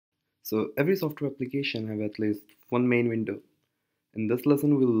So every software application have at least one main window. In this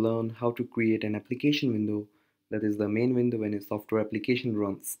lesson, we'll learn how to create an application window that is the main window when a software application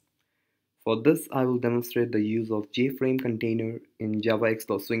runs. For this, I will demonstrate the use of JFrame container in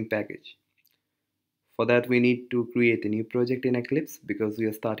javax.swing package. For that, we need to create a new project in Eclipse because we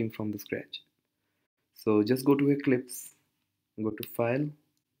are starting from the scratch. So just go to Eclipse, go to File,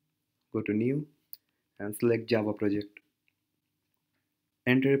 go to New, and select Java project.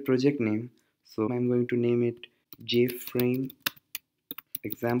 Enter a project name. So I'm going to name it JFrame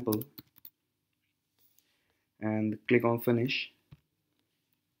example and click on finish.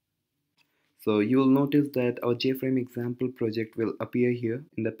 So you will notice that our JFrame example project will appear here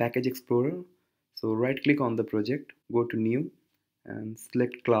in the package explorer. So right click on the project, go to new and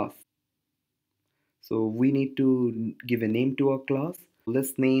select class. So we need to give a name to our class.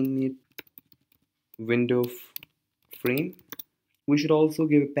 Let's name it window frame. We should also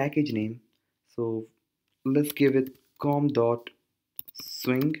give a package name. So let's give it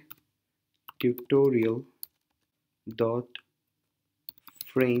com.swing tutorial dot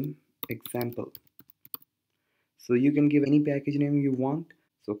frame example. So you can give any package name you want.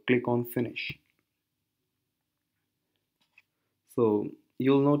 So click on finish. So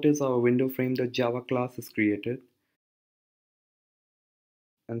you'll notice our window frame.java class is created.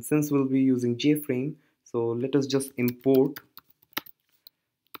 And since we'll be using JFrame, so let us just import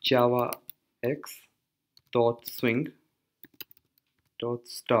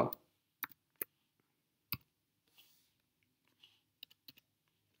javax.swing.star.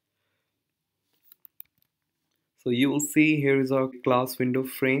 So you will see here is our class window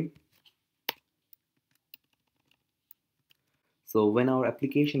frame. So when our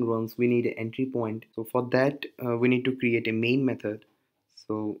application runs, we need an entry point. So for that, we need to create a main method.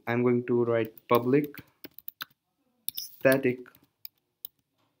 So I'm going to write public static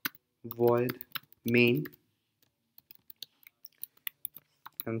void main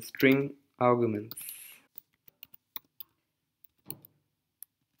and string arguments.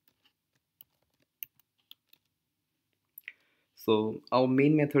 So our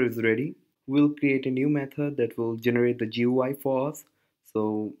main method is ready. We'll create a new method that will generate the GUI for us.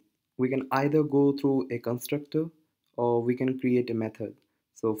 So we can either go through a constructor or we can create a method.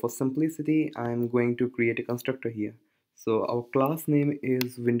 So for simplicity, I'm going to create a constructor here. So our class name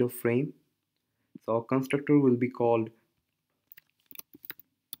is window frame. So our constructor will be called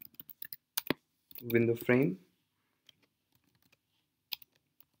window frame.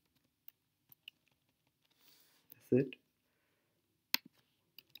 That's it.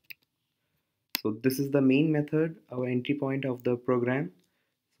 So this is the main method, our entry point of the program.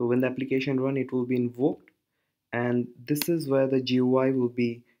 So when the application run, it will be invoked, and this is where the GUI will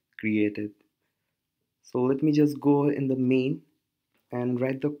be created. So let me just go in the main and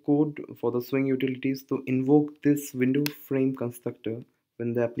write the code for the swing utilities to invoke this window frame constructor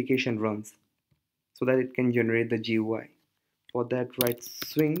when the application runs so that it can generate the GUI. For that, write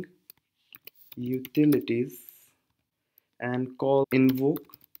swing utilities and call invoke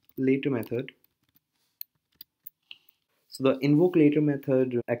later method. So the invoke later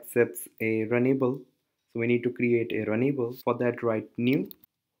method accepts a runnable. So we need to create a runnable. For that, write new,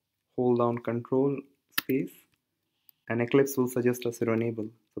 hold down control space, and Eclipse will suggest us a runnable.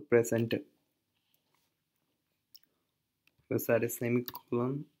 So press enter. Let's add a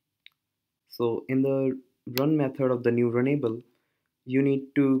semicolon. So in the run method of the new runnable, you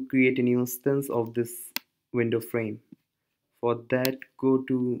need to create a new instance of this window frame. For that, go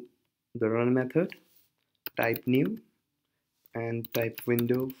to the run method, type new, and type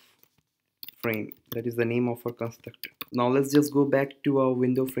window frame. That is the name of our constructor. Now let's just go back to our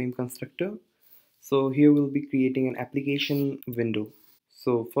window frame constructor. So here we'll be creating an application window.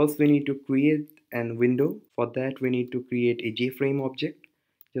 So first we need to create an window. For that we need to create a JFrame object.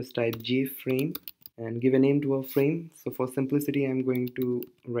 Just type JFrame and give a name to our frame. So for simplicity, I'm going to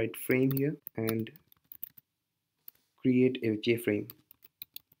write frame here and create a JFrame.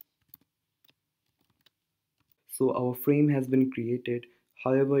 So our frame has been created.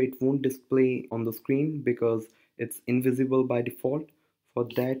 However, it won't display on the screen because it's invisible by default. For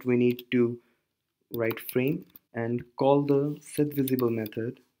that, we need to write frame and call the setVisible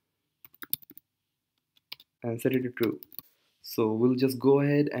method and set it to true. So we'll just go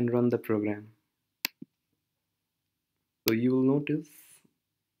ahead and run the program. So you will notice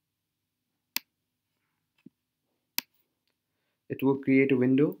it will create a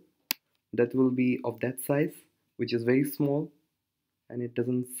window that will be of that size, which is very small and it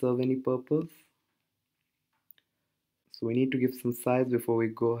doesn't serve any purpose. So we need to give some size before we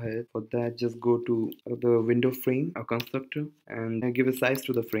go ahead. For that, just go to the window frame, our constructor, and give a size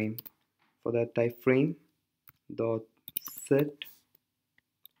to the frame. For that, type frame dot set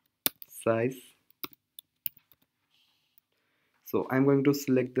size. So I'm going to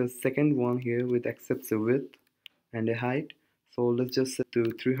select the second one here with accepts a width and a height. So let's just set to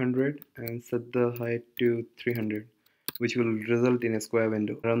 300 and set the height to 300, which will result in a square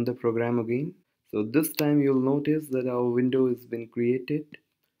window. Run the program again. So this time you'll notice that our window has been created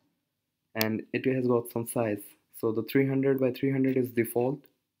and it has got some size. So the 300 by 300 is default.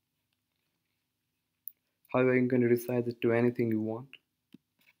 However, you can resize it to anything you want.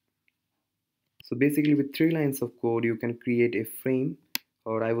 So basically with 3 lines of code, you can create a frame,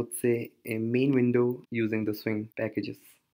 or I would say a main window, using the swing packages.